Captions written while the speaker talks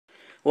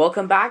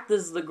Welcome back,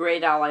 this is the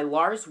Great Ally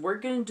Lars. We're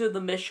going to do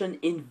the mission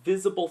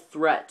Invisible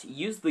Threat.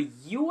 Use the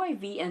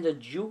UAV and a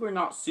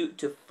Juggernaut suit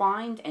to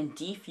find and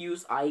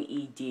defuse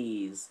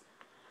IEDs.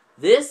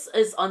 This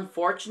is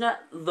unfortunate,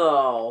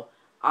 though.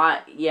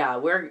 Yeah,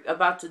 we're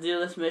about to do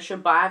this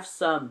mission, but I have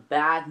some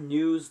bad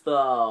news,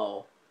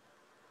 though.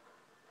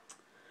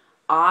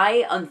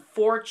 I,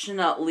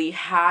 unfortunately,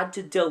 had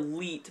to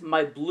delete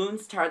my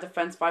Bloons Tower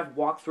Defense 5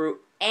 walkthrough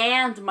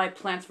and my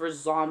Plants vs.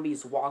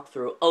 Zombies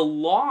walkthrough,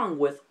 along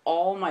with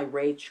all my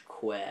rage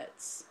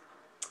quits.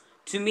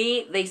 To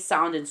me, they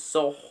sounded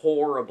so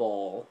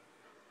horrible.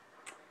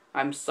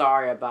 I'm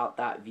sorry about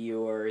that,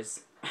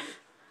 viewers.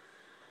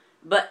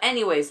 But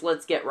anyways,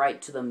 let's get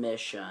right to the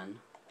mission.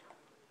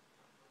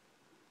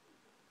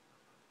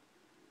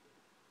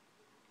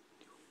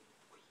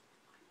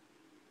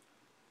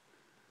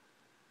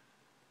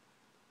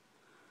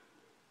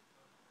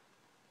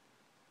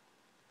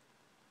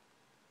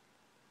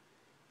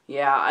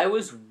 Yeah, I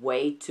was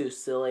way too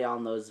silly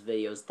on those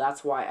videos.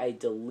 That's why I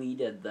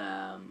deleted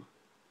them.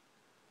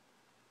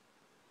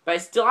 But I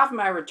still have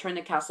my Return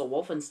to Castle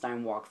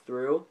Wolfenstein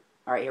walkthrough.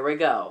 Alright, here we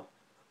go.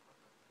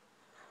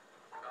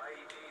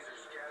 IEDs are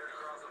scattered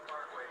across the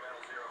parkway,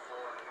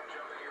 MW3.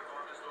 Jump into your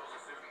bomb disposal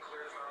suit and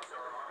clear them out so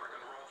our armor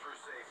can roll through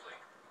safely.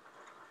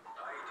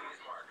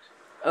 IEDs marked.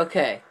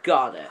 Okay,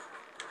 got it.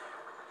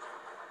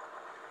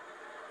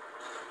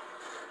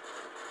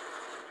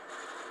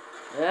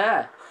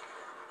 Yeah.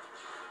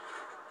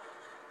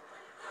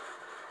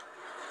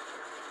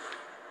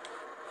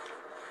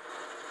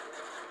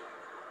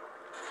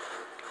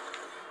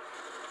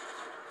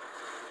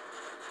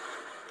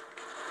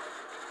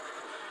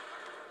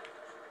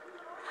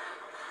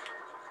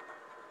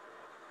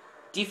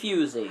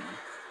 Defusing.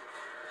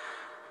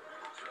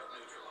 Threat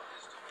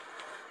neutralized.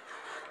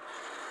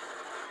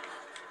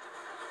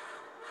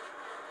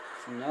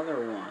 It's another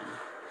one.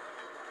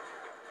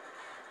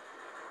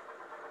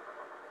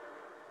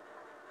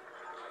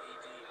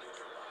 IED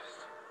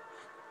neutralized.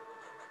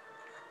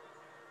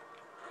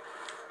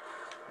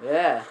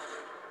 Yeah.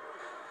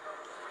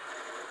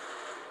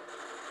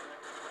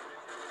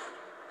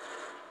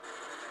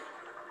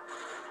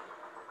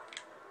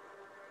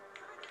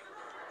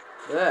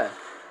 Yeah.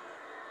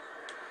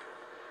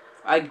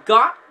 I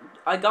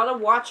gotta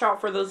watch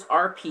out for those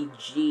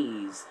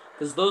RPGs,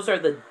 because those are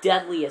the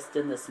deadliest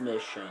in this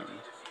mission.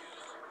 Defused.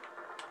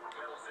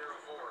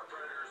 MW4,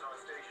 predators on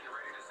station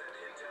ready to send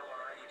intel on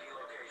IED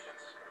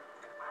locations.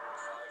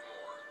 5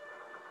 more.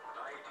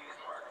 IEDs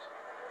marked.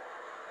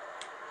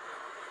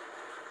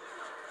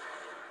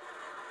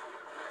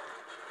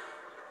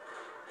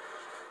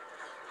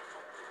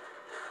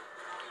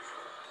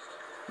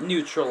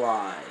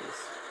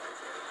 Neutralize.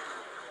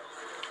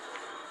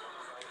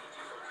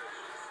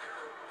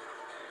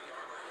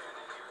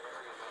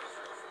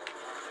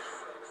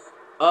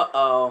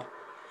 Uh-oh.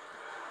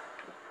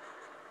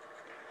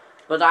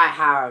 But I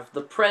have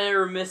the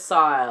Predator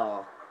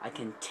missile. I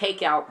can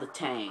take out the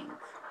tank. IEDs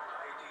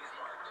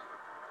marked.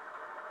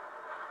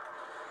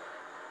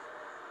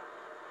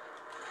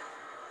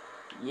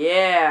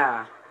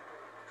 Yeah.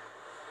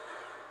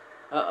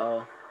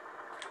 Uh-oh.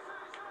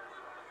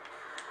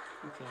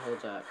 Okay,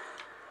 hold up.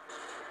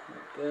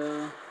 There we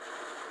go.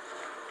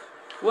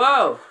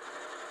 Whoa!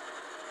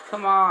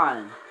 Come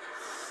on.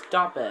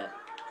 Stop it.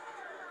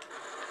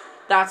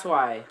 That's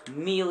why.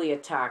 Melee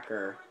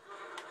attacker.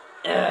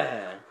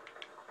 Ugh.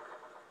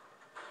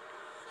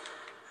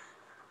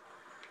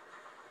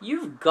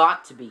 You've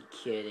got to be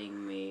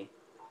kidding me.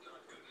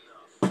 Not good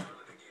enough. Run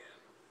it again.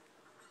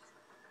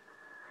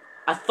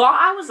 I thought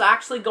I was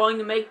actually going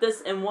to make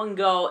this in one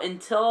go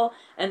until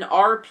an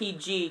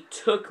RPG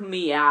took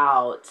me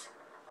out.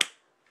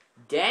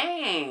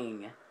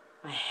 Dang.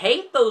 I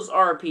hate those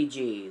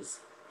RPGs.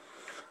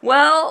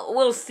 Well,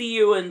 we'll see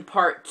you in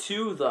part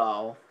 2,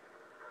 though.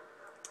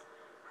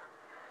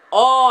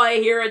 Oh, I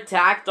hear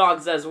attack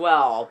dogs as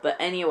well. But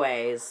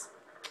anyways,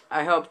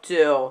 I hope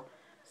to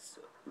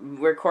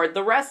record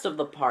the rest of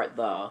the part,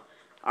 though.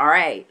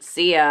 Alright,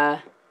 see ya.